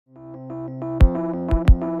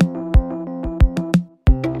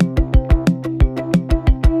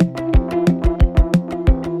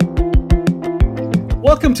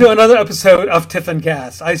Welcome to another episode of Tiff and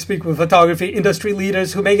Gas. I speak with photography industry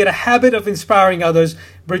leaders who make it a habit of inspiring others,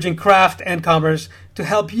 bridging craft and commerce to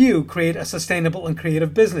help you create a sustainable and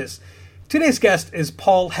creative business. Today's guest is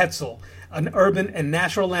Paul Hetzel, an urban and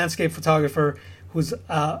natural landscape photographer who's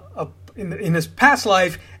in his past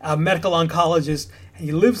life a medical oncologist.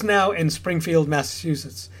 He lives now in Springfield,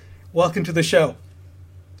 Massachusetts. Welcome to the show.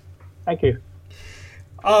 Thank you.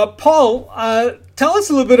 Paul, tell us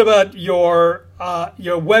a little bit about your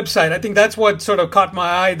website. I think that's what sort of caught my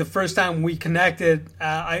eye the first time we connected.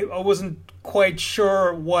 I wasn't quite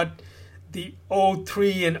sure what the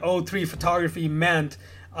O3 and O3 photography meant.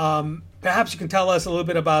 Perhaps you can tell us a little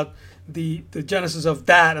bit about the genesis of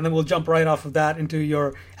that, and then we'll jump right off of that into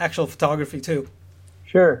your actual photography too.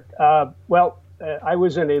 Sure. I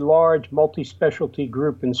was in a large multi-specialty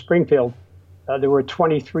group in Springfield. There were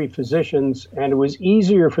 23 physicians, and it was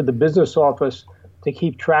easier for the business office to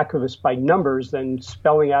keep track of us by numbers than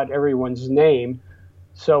spelling out everyone's name.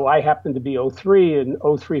 So I happened to be O3, and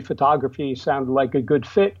O3 photography sounded like a good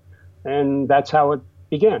fit, and that's how it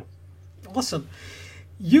began. Awesome.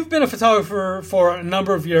 You've been a photographer for a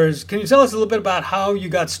number of years. Can you tell us a little bit about how you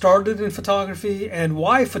got started in photography and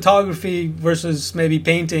why photography versus maybe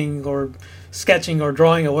painting or sketching or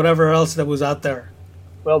drawing or whatever else that was out there?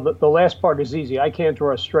 Well, the last part is easy. I can't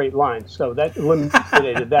draw a straight line, so that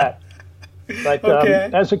eliminated that. But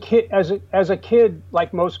Okay. as a kid,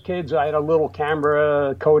 like most kids, I had a little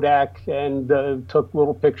camera, Kodak, and took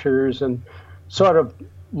little pictures, and sort of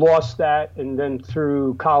lost that. And then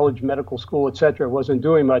through college, medical school, etc., wasn't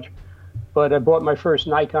doing much. But I bought my first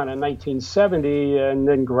Nikon in 1970, and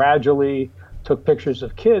then gradually took pictures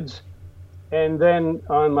of kids. And then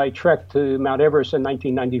on my trek to Mount Everest in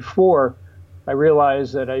 1994. I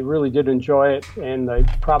realized that I really did enjoy it, and I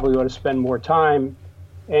probably ought to spend more time.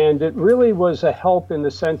 And it really was a help in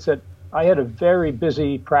the sense that I had a very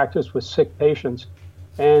busy practice with sick patients,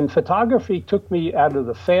 and photography took me out of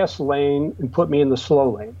the fast lane and put me in the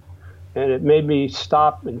slow lane. And it made me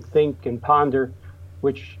stop and think and ponder,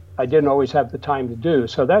 which I didn't always have the time to do.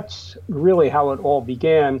 So that's really how it all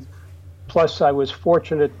began. Plus, I was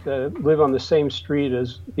fortunate to live on the same street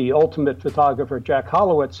as the ultimate photographer, Jack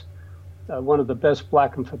Holowitz, one of the best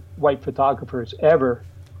black and white photographers ever,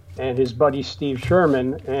 and his buddy Steve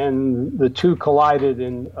Sherman, and the two collided,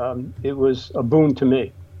 and it was a boon to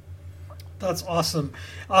me. That's awesome.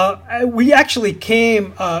 We actually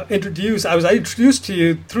came introduced. I was introduced to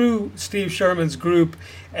you through Steve Sherman's group,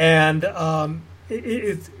 and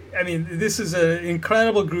this is an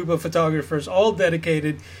incredible group of photographers, all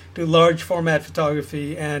dedicated to large format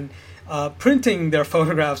photography and printing their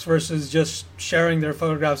photographs versus just sharing their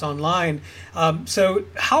photographs online. So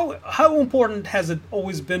how important has it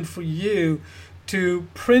always been for you to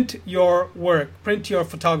print your work, print your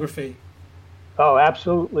photography? Oh,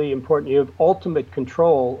 absolutely important. You have ultimate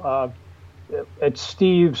control. At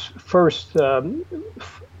Steve's first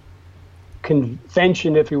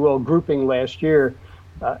convention, if you will, grouping last year,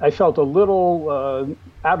 I felt a little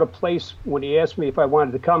out of place when he asked me if I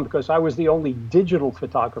wanted to come, because I was the only digital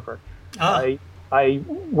photographer. I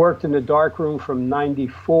worked in the darkroom from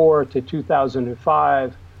 94 to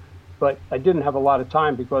 2005, but I didn't have a lot of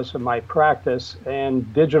time because of my practice,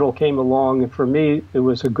 and digital came along, and for me, it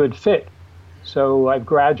was a good fit. So I've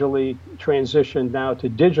gradually transitioned now to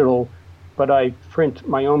digital, but I print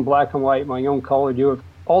my own black and white, my own color. You have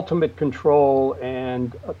ultimate control,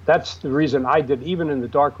 and that's the reason I did, even in the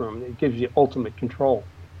darkroom. It gives you ultimate control.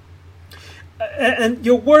 And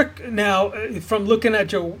your work now, from looking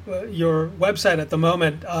at your website at the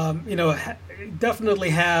moment,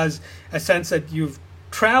 definitely has a sense that you've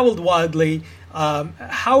traveled widely.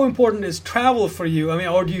 How important is travel for you? I mean,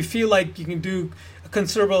 or do you feel like you can do a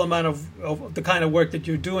considerable amount of the kind of work that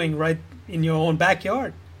you're doing right in your own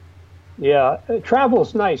backyard? Yeah, travel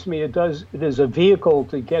is nice. I mean, it is a vehicle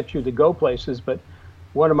to get you to go places. But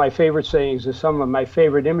one of my favorite sayings is some of my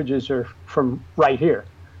favorite images are from right here.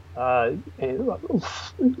 A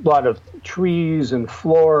lot of trees and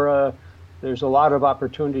flora. There's a lot of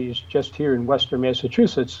opportunities just here in Western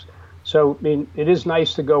Massachusetts. So, I mean, it is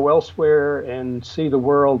nice to go elsewhere and see the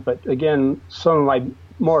world. But again, some of my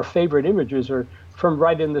more favorite images are from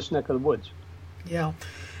right in this neck of the woods. Yeah.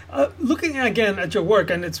 Looking again at your work,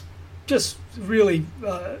 and it's just really,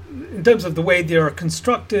 in terms of the way they're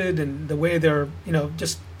constructed and the way they're,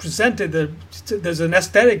 just presented, there's an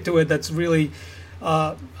aesthetic to it that's really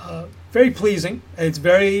very pleasing. It's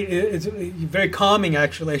very calming,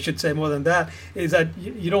 actually. I should say more than that. Is that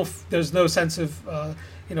you don't? There's no sense of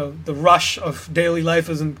the rush of daily life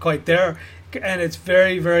isn't quite there, and it's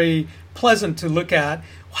very, very pleasant to look at.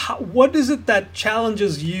 What is it that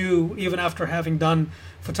challenges you, even after having done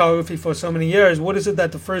photography for so many years, what is it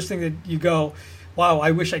that the first thing that you go, wow,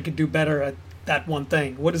 I wish I could do better at that one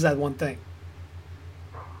thing? What is that one thing?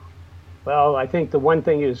 Well, I think the one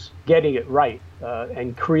thing is getting it right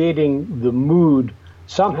and creating the mood,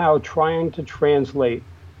 somehow trying to translate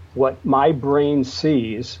what my brain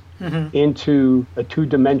sees into a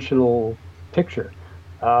two-dimensional picture.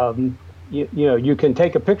 You can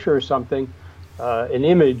take a picture of something, an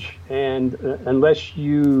image, and unless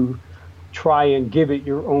you try and give it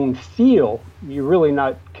your own feel, you're really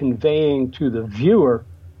not conveying to the viewer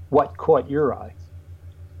what caught your eye.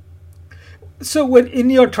 So when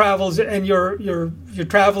in your travels, and you're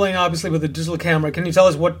traveling obviously with a digital camera, can you tell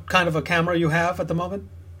us what kind of a camera you have at the moment?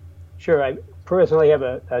 Sure. I personally have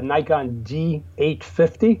a Nikon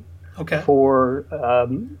D850. Okay. For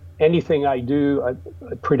anything I do, I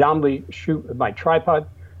predominantly shoot with my tripod.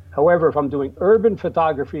 However, if I'm doing urban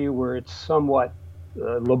photography where it's somewhat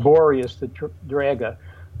laborious to drag a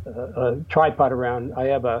tripod around, I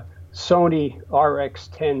have a Sony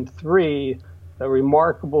RX10 III, a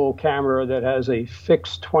remarkable camera that has a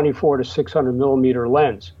fixed 24 to 600 millimeter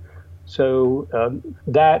lens. So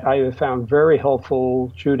that I have found very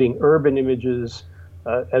helpful shooting urban images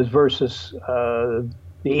as versus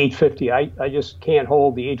the 850. I just can't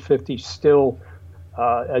hold the 850 still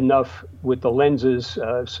enough with the lenses,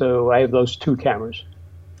 so I have those two cameras.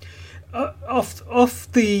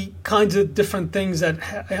 Of the kinds of different things that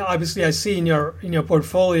obviously I see in your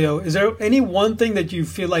portfolio, is there any one thing that you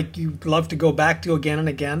feel like you'd love to go back to again and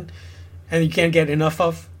again, and you can't get enough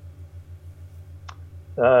of?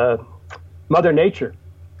 Mother Nature.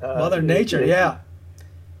 Mother Nature, yeah.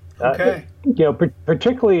 Okay.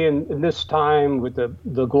 Particularly in this time with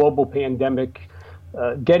the global pandemic,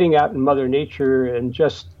 getting out in Mother Nature and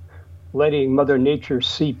just letting Mother Nature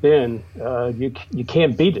seep in, you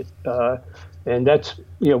can't beat it. And that's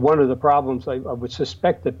one of the problems I would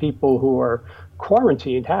suspect that people who are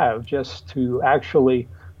quarantined have, just to actually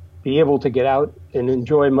be able to get out and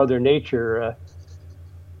enjoy Mother Nature.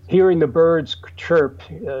 Hearing the birds chirp,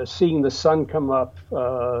 seeing the sun come up,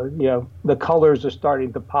 the colors are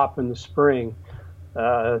starting to pop in the spring.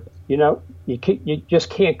 You just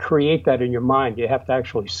can't create that in your mind. You have to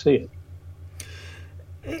actually see it.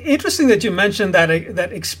 Interesting that you mentioned that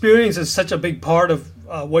experience is such a big part of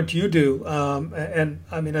what you do. And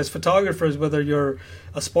I mean, as photographers, whether you're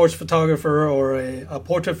a sports photographer or a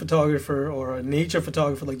portrait photographer or a nature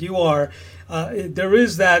photographer like you are, there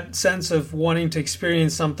is that sense of wanting to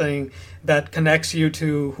experience something that connects you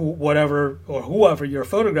to whatever or whoever you're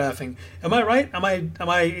photographing. Am I right? Am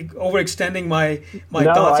I overextending my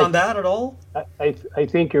thoughts on that at all? I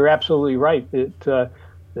think you're absolutely right.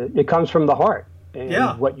 It comes from the heart. And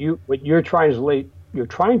yeah. What you're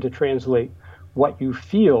trying to translate what you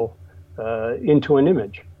feel into an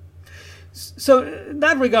image. So in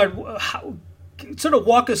that regard, sort of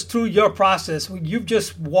walk us through your process. You've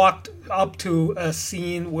just walked up to a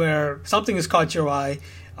scene where something has caught your eye,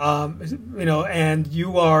 and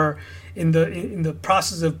you are in the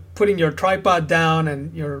process of putting your tripod down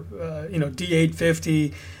and your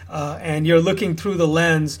D850, and you're looking through the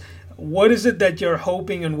lens. What is it that you're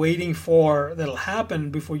hoping and waiting for that'll happen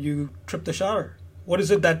before you trip the shutter? What is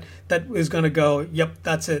it that is going to go, yep,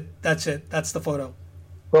 that's it, that's the photo?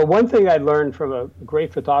 Well, one thing I learned from a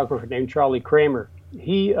great photographer named Charlie Kramer,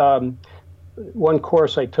 he, one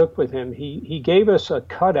course I took with him, he gave us a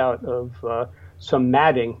cutout of some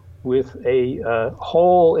matting with a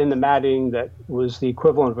hole in the matting that was the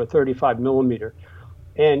equivalent of a 35 millimeter.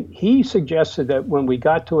 And he suggested that when we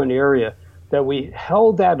got to an area, that we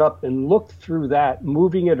held that up and looked through that,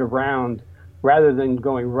 moving it around rather than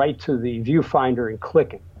going right to the viewfinder and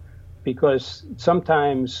clicking. Because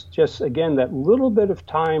sometimes just, again, that little bit of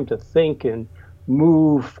time to think and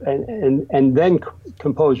move and then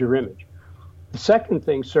compose your image. The second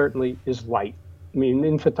thing certainly is light. I mean,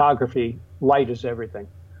 in photography, light is everything.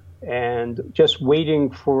 And just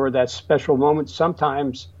waiting for that special moment,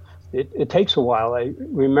 sometimes it takes a while. I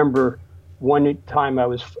remember one time I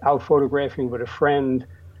was out photographing with a friend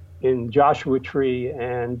in Joshua Tree,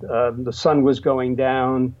 and the sun was going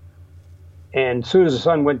down. And as soon as the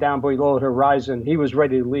sun went down below the horizon, he was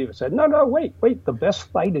ready to leave. I said, no, wait, the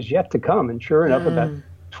best light is yet to come. And sure enough, about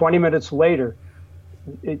 20 minutes later,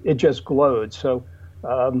 it just glowed. So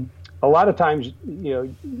a lot of times,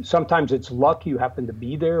 sometimes it's luck you happen to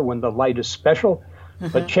be there when the light is special.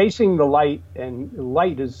 But chasing the light, and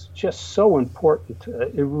light is just so important.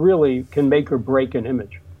 It really can make or break an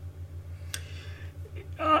image.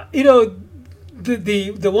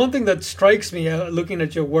 The one thing that strikes me looking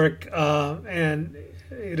at your work, and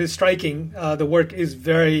it is striking, the work is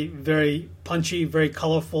very, very punchy, very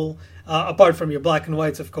colorful. apart from your black and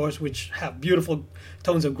whites, of course, which have beautiful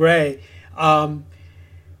tones of gray.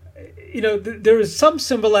 There is some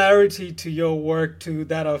similarity to your work to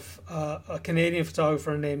that of a Canadian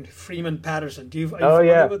photographer named Freeman Patterson. Are you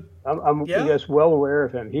familiar with? I'm yes, well aware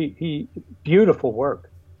of him. He beautiful work.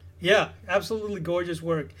 Yeah, absolutely gorgeous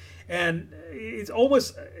work, and it's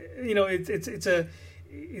almost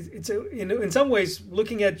in some ways,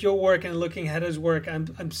 looking at your work and looking at his work,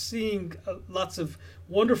 I'm seeing lots of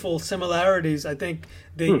wonderful similarities. I think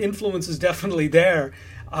the influence is definitely there.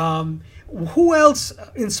 Who else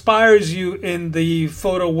inspires you in the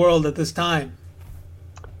photo world at this time?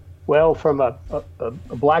 Well, from a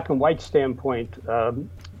black and white standpoint,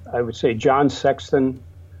 I would say John Sexton,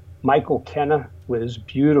 Michael Kenna with his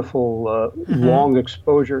beautiful long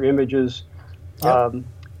exposure images. Yep.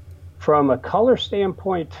 From a color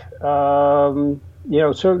standpoint,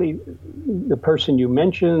 certainly the person you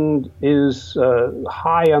mentioned is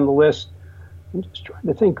high on the list. I'm just trying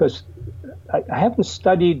to think, because I haven't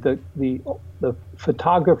studied the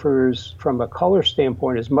photographers from a color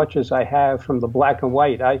standpoint as much as I have from the black and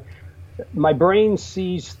white. My brain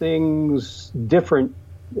sees things different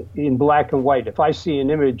in black and white. If I see an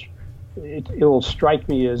image, it will strike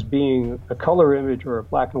me as being a color image or a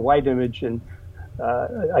black and white image, and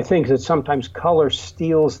I think that sometimes color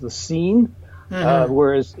steals the scene,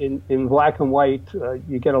 whereas in black and white,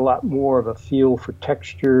 you get a lot more of a feel for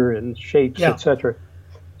texture and shapes, etc.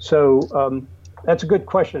 So that's a good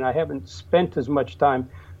question. I haven't spent as much time,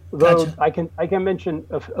 though. Gotcha. I can mention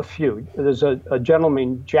a few. There's a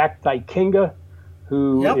gentleman, Jack Dykinga,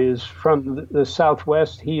 who is from the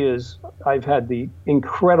Southwest. I've had the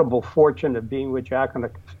incredible fortune of being with Jack on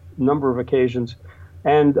a number of occasions.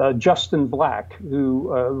 And Justin Black,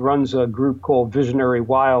 who runs a group called Visionary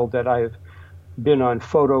Wild that I've been on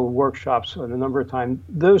photo workshops on a number of times.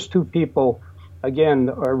 Those two people, again,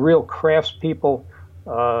 are real craftspeople,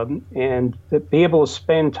 and to be able to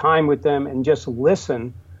spend time with them and just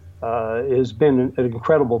listen has been an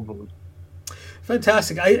incredible boon.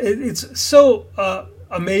 Fantastic. It's so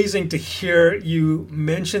amazing to hear you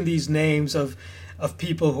mention these names of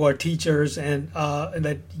people who are teachers, and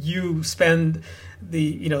that you spend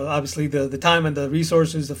obviously the time and the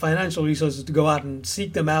resources, the financial resources to go out and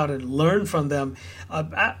seek them out and learn from them.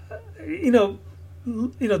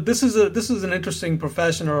 This is an interesting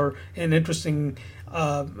profession, or an interesting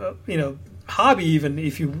hobby, even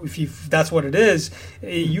if that's what it is.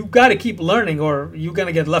 You got to keep learning, or you're going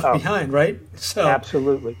to get left behind, right? So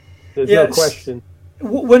absolutely, there's no question.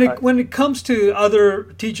 When it comes to other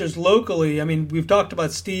teachers locally, I mean, we've talked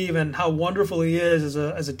about Steve and how wonderful he is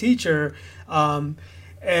as a teacher, and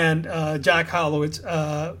Jack Hollowitz.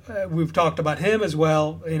 We've talked about him as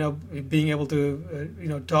well. Being able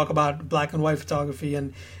to talk about black and white photography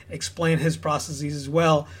and explain his processes as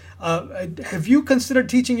well. Have you considered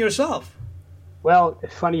teaching yourself? Well,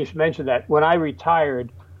 it's funny you should mention that. When I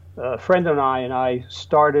retired, a friend and I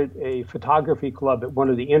started a photography club at one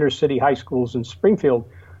of the inner city high schools in Springfield,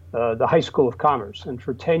 the High School of Commerce. And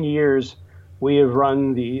for 10 years, we have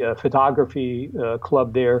run the photography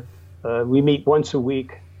club there. We meet once a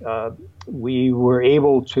week. We were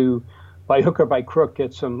able to, by hook or by crook,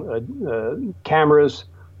 get some cameras.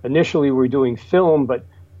 Initially, we were doing film, but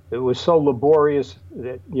it was so laborious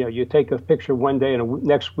that you take a picture one day and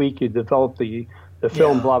next week you develop the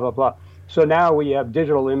film, blah, blah, blah. So now we have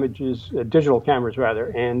digital images, digital cameras rather,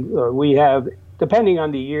 and we have, depending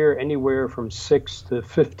on the year, anywhere from 6 to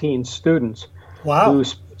 15 students who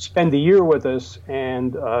spend the year with us.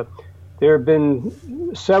 And there have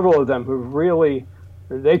been several of them who really,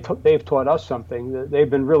 they've taught us something. They've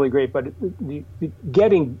been really great, but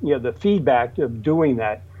getting the feedback of doing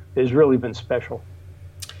that has really been special.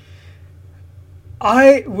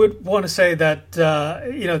 I would want to say that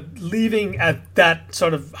leaving at that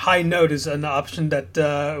sort of high note is an option that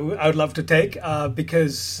I would love to take,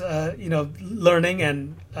 because learning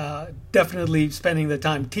and definitely spending the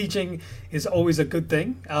time teaching is always a good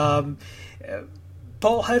thing.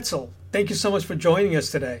 Paul Hetzel, thank you so much for joining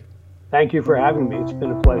us today. Thank you for having me. It's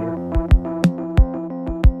been a pleasure.